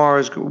me tomorrow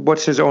is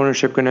what's his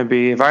ownership going to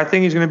be. If I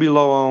think he's going to be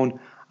low owned,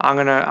 I'm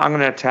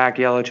gonna attack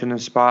Yelich in the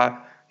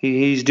spot.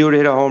 He's due to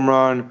hit a home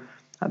run.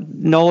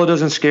 Nola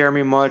doesn't scare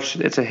me much.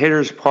 It's a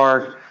hitter's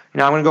park.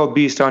 I'm going to go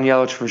beast on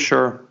Yelich for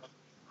sure.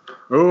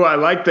 Oh, I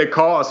like the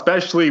call,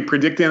 especially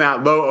predicting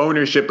that low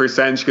ownership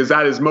percentage, because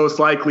that is most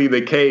likely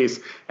the case.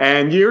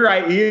 And you're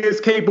right, he is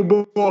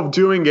capable of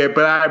doing it,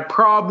 but I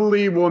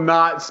probably will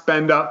not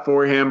spend up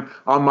for him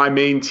on my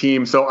main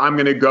team. So I'm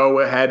going to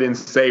go ahead and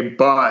say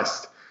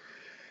bust.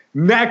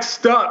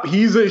 Next up,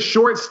 he's a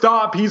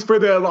shortstop. He's for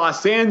the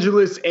Los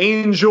Angeles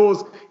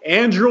Angels.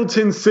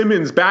 Andrelton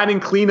Simmons, batting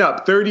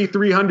cleanup,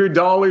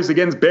 $3,300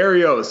 against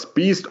Berrios.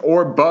 Beast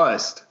or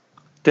bust?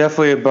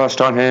 Definitely a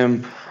bust on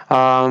him.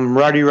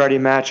 Righty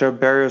matchup.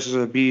 Berrios is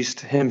a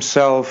beast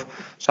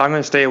himself, so I'm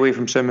going to stay away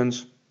from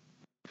Simmons.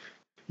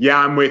 Yeah,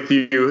 I'm with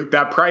you.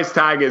 That price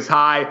tag is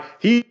high.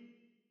 He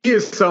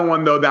is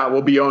someone, though, that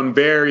will be owned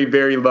very,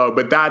 very low,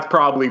 but that's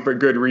probably for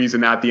good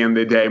reason at the end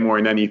of the day more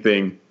than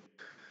anything.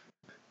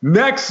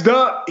 Next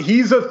up,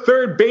 he's a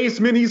third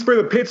baseman. He's for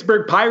the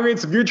Pittsburgh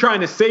Pirates. If you're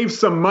trying to save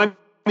some money,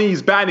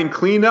 he's batting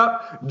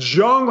cleanup.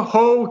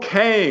 Jung-Ho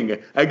Kang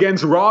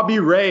against Robbie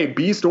Ray.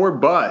 Beast or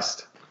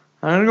bust?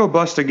 I'm going to go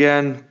bust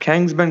again.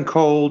 Kang's been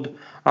cold.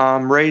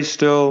 Ray's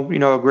still,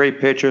 a great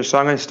pitcher, so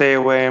I'm going to stay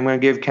away. I'm going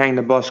to give Kang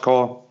the bust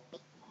call.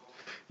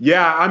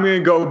 Yeah, I'm going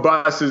to go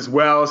bust as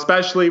well,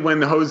 especially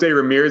when Jose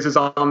Ramirez is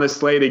on the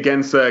slate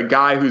against a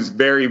guy who's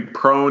very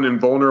prone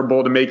and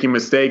vulnerable to making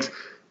mistakes.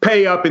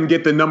 Pay up and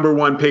get the number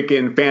 1 pick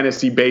in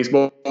fantasy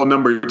baseball,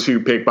 number 2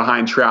 pick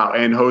behind Trout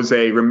and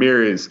Jose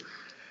Ramirez.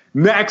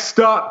 Next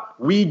up,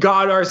 we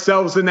got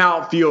ourselves an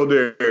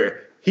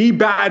outfielder. He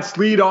bats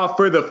leadoff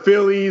for the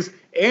Phillies.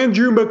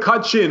 Andrew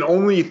McCutchen,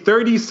 only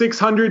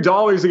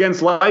 $3,600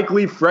 against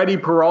likely Freddie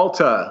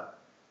Peralta.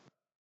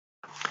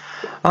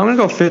 I'm going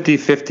to go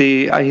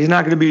 50-50. He's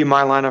not going to be in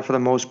my lineup for the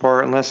most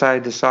part unless I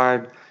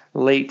decide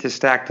late to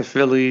stack the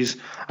Phillies. So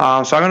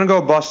I'm going to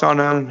go bust on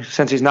him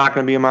since he's not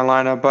going to be in my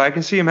lineup. But I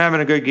can see him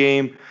having a good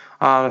game.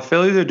 The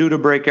Phillies are due to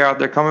break out.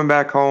 They're coming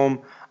back home.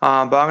 But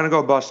I'm going to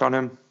go bust on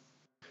him.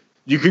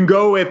 You can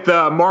go with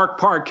the Mark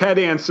Parquette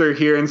answer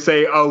here and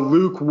say a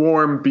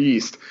lukewarm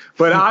beast.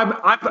 But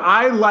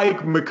I like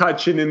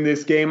McCutchen in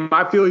this game.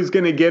 I feel he's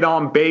going to get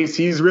on base.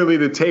 He's really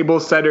the table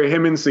setter,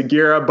 him and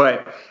Segura.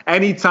 But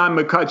anytime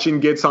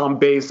McCutchen gets on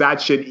base,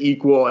 that should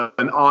equal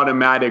an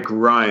automatic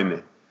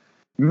run.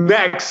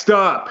 Next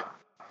up,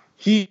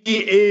 he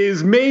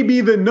is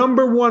maybe the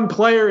number 1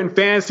 player in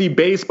fantasy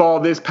baseball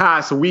this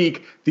past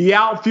week. The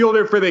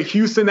outfielder for the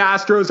Houston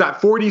Astros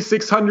at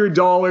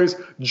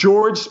 $4,600.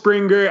 George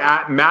Springer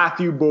at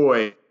Matthew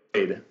Boyd.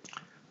 I'm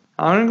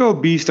going to go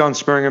beast on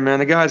Springer, man.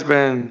 The guy's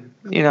been,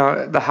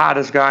 the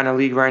hottest guy in the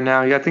league right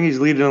now. I think he's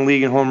leading the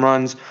league in home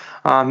runs.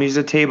 He's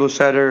a table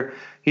setter.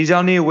 He's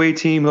on the away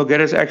team. He'll get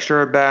his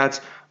extra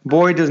at-bats.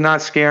 Boyd does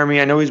not scare me.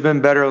 I know he's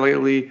been better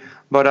lately,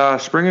 but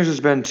Springer's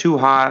just been too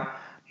hot.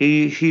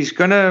 He's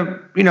gonna,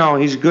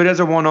 he's good as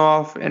a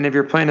one-off, and if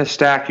you're playing a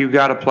stack, you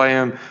got to play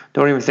him.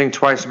 Don't even think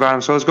twice about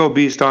him. So let's go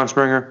beast on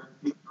Springer.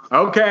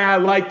 Okay, I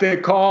like the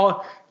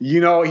call.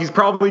 He's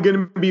probably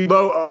going to be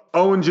low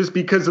owned just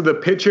because of the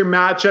pitcher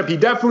matchup. He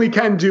definitely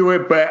can do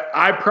it, but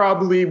I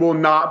probably will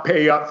not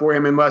pay up for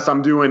him unless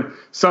I'm doing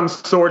some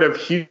sort of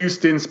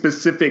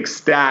Houston-specific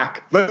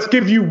stack. Let's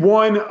give you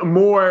one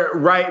more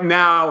right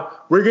now.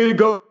 We're going to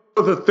go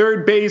with the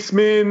third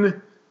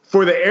baseman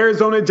for the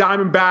Arizona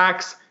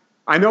Diamondbacks.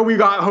 I know we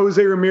got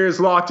Jose Ramirez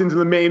locked into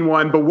the main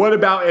one, but what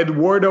about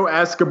Eduardo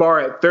Escobar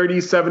at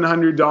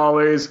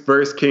 $3,700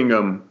 versus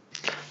Kingham?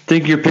 I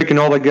think you're picking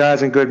all the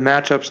guys in good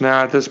matchups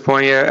now at this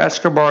point. Yeah,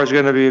 Escobar is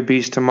going to be a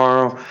beast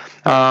tomorrow.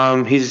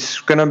 He's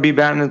going to be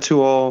batting in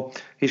 2-0.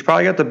 He's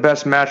probably got the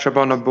best matchup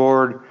on the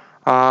board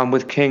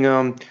with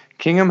Kingham.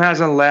 Kingham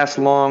hasn't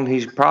lasted long.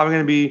 He's probably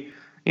going to be,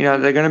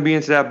 they're going to be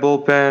into that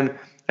bullpen.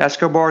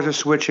 Escobar's a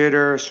switch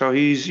hitter, so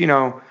he's,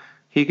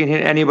 he can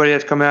hit anybody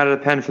that's coming out of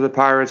the pen for the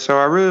Pirates. So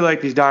I really like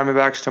these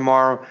Diamondbacks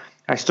tomorrow.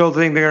 I still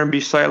think they're going to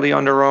be slightly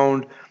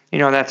under-owned.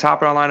 That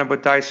top of the lineup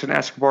with Dyson,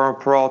 Escobar,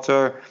 and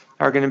Peralta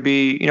are going to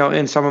be,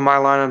 in some of my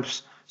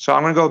lineups. So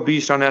I'm going to go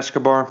beast on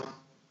Escobar.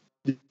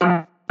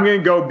 I'm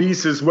going to go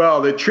beast as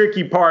well. The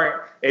tricky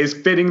part is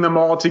fitting them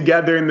all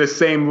together in the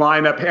same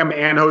lineup, him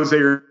and Jose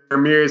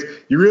Ramirez.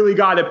 You really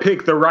got to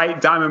pick the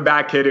right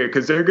Diamondback hitter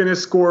because they're going to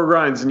score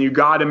runs, and you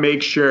got to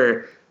make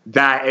sure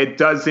that it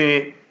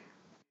doesn't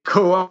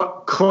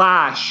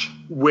clash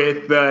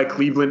with the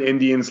Cleveland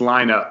Indians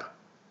lineup.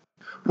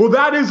 Well,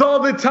 that is all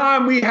the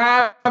time we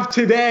have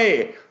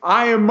today.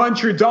 I am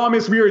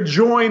Muntradamus. We are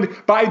joined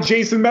by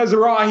Jason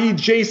Mizrahi.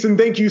 Jason,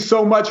 thank you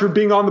so much for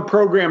being on the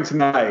program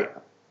tonight.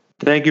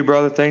 Thank you,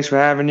 brother. Thanks for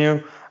having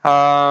you.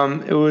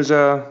 It was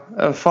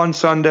a fun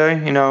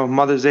Sunday. You know,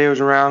 Mother's Day was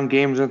around,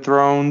 Games of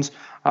Thrones,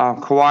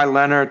 Kawhi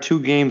Leonard,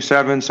 2 Game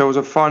 7. So it was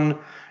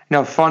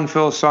a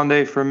fun-filled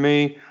Sunday for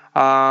me.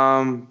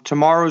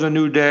 Tomorrow's a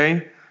new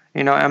day.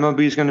 You know,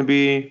 MLB is going to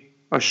be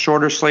a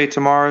shorter slate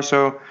tomorrow.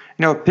 So,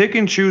 pick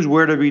and choose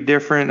where to be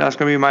different. That's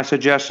going to be my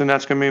suggestion.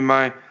 That's going to be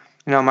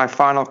my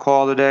final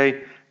call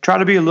today. Try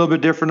to be a little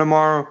bit different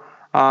tomorrow.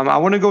 I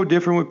want to go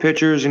different with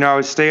pitchers. I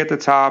would stay at the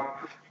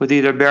top with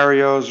either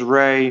Berrios,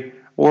 Ray,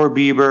 or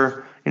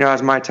Bieber,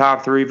 as my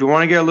top 3. If you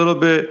want to get a little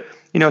bit,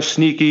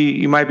 sneaky,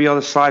 you might be able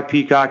to slide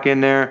Peacock in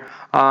there.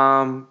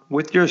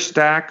 With your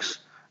stacks,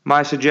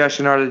 my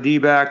suggestion are the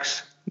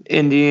D-backs,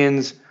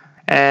 Indians,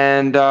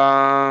 and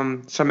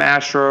some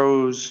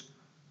Astros,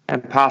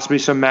 and possibly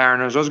some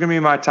Mariners. Those are going to be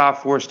my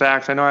top 4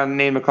 stacks. I know I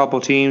named a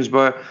couple teams,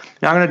 but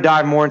I'm going to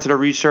dive more into the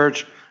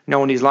research,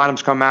 when these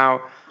lineups come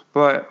out.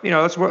 But,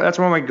 that's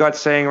what my gut's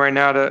saying right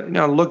now,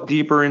 to, look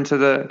deeper into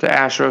the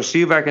Astros,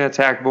 see if I can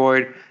attack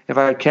Boyd. If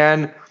I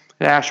can,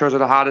 the Astros are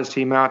the hottest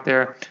team out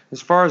there.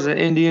 As far as the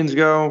Indians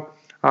go,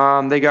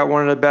 they got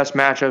one of the best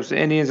matchups. The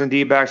Indians and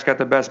D-backs got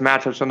the best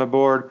matchups on the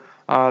board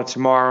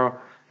tomorrow.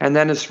 And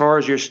then as far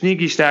as your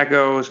sneaky stack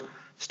goes,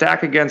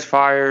 stack against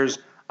Fires.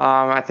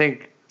 I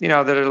think,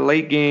 that a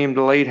late game,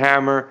 the late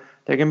hammer,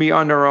 they can be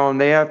underowned.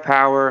 They have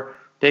power.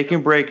 They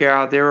can break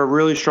out. They were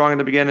really strong at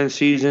the beginning of the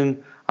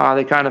season.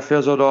 They kind of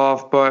fizzled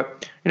off.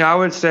 But, I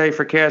would say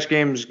for cash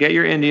games, get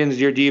your Indians,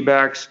 your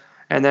D-backs,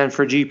 and then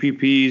for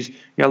GPPs,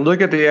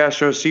 look at the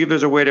Astros, see if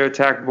there's a way to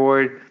attack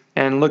Boyd,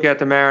 and look at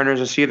the Mariners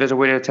and see if there's a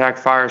way to attack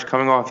Fires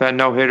coming off that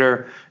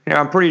no-hitter.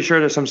 I'm pretty sure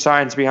there's some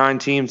science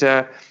behind teams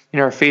that,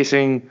 are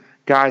facing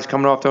guys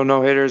coming off those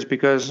no-hitters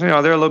because, they're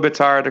a little bit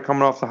tired. They're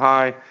coming off the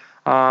high.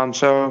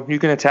 So you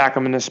can attack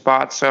them in this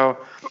spot. So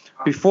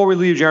before we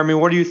leave, Jeremy,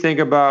 what do you think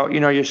about,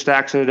 your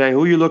stacks of the day?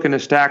 Who are you looking to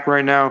stack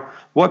right now?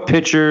 What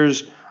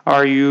pitchers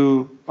are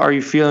you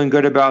feeling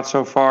good about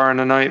so far in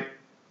the night?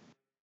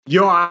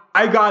 Yo,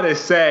 I gotta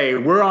say,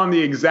 we're on the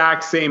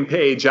exact same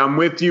page. I'm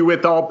with you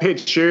with all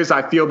pitchers.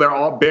 I feel they're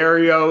all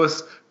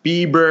Berrios,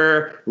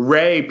 Bieber,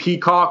 Ray,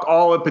 Peacock,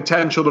 all have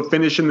potential to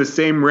finish in the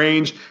same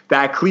range.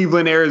 That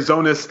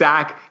Cleveland-Arizona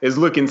stack is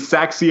looking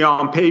sexy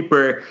on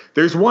paper.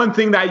 There's one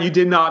thing that you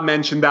did not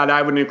mention that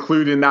I would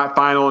include in that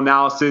final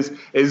analysis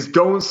is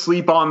don't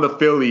sleep on the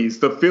Phillies.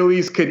 The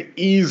Phillies could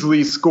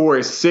easily score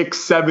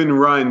 6-7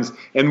 runs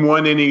in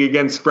one inning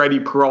against Freddie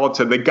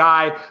Peralta. The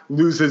guy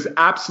loses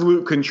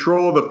absolute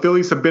control. The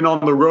Phillies have been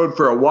on the road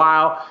for a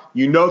while.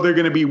 They're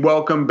going to be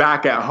welcome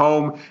back at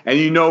home,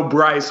 and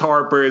Bryce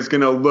Harper is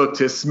going to look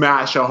to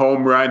smash a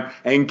home run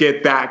and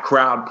get that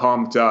crowd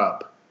pumped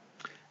up.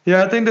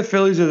 Yeah, I think the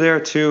Phillies are there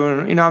too,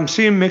 and I'm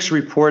seeing mixed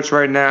reports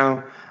right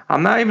now.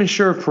 I'm not even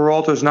sure if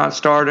Peralta's not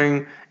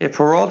starting. If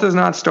Peralta's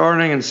not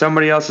starting and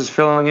somebody else is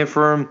filling in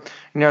for him,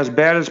 as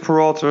bad as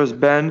Peralta has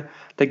been,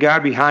 the guy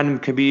behind him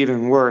could be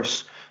even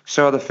worse.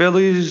 So the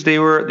Phillies, they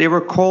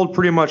were cold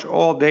pretty much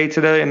all day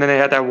today, and then they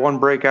had that one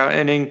breakout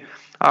inning.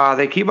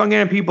 They keep on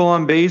getting people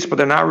on base, but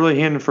they're not really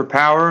hitting for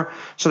power.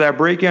 So that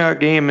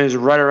breakout game is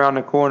right around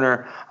the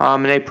corner.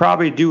 And they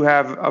probably do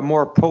have a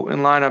more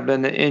potent lineup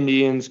than the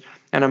Indians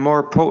and a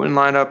more potent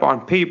lineup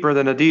on paper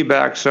than the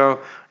D-backs. So,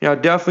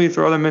 definitely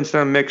throw them into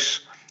the mix,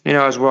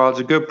 as well. It's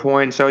a good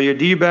point. So your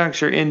D-backs,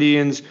 your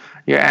Indians,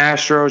 your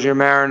Astros, your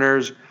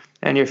Mariners,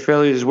 and your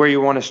Phillies is where you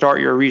want to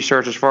start your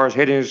research as far as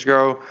hittings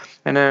go.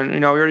 And then,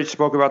 we already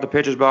spoke about the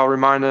pitchers, but I'll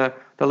remind the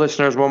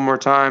listeners one more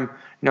time.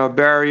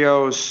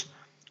 Berrios,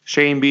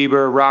 Shane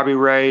Bieber, Robbie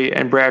Ray,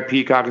 and Brad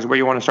Peacock is where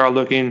you want to start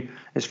looking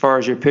as far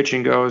as your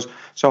pitching goes.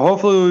 So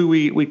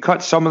hopefully we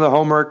cut some of the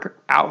homework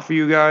out for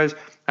you guys.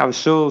 I would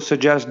still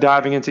suggest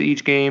diving into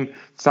each game.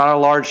 It's not a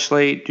large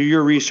slate. Do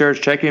your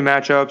research, check your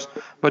matchups.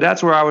 But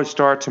that's where I would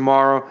start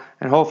tomorrow,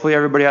 and hopefully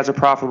everybody has a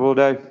profitable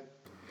day.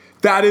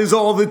 That is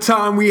all the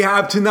time we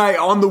have tonight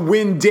on the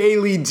Win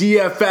Daily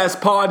DFS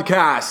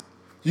podcast.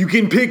 You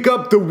can pick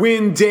up the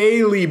Win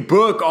Daily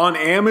book on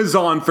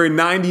Amazon for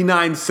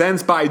 99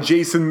 cents by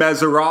Jason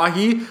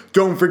Mizrahi.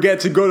 Don't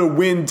forget to go to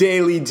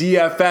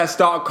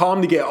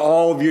windailydfs.com to get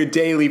all of your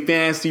daily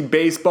fantasy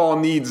baseball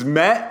needs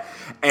met.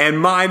 And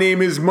my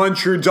name is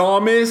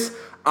Muntradamus.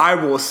 I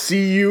will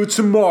see you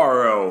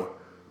tomorrow.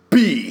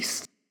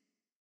 Beast.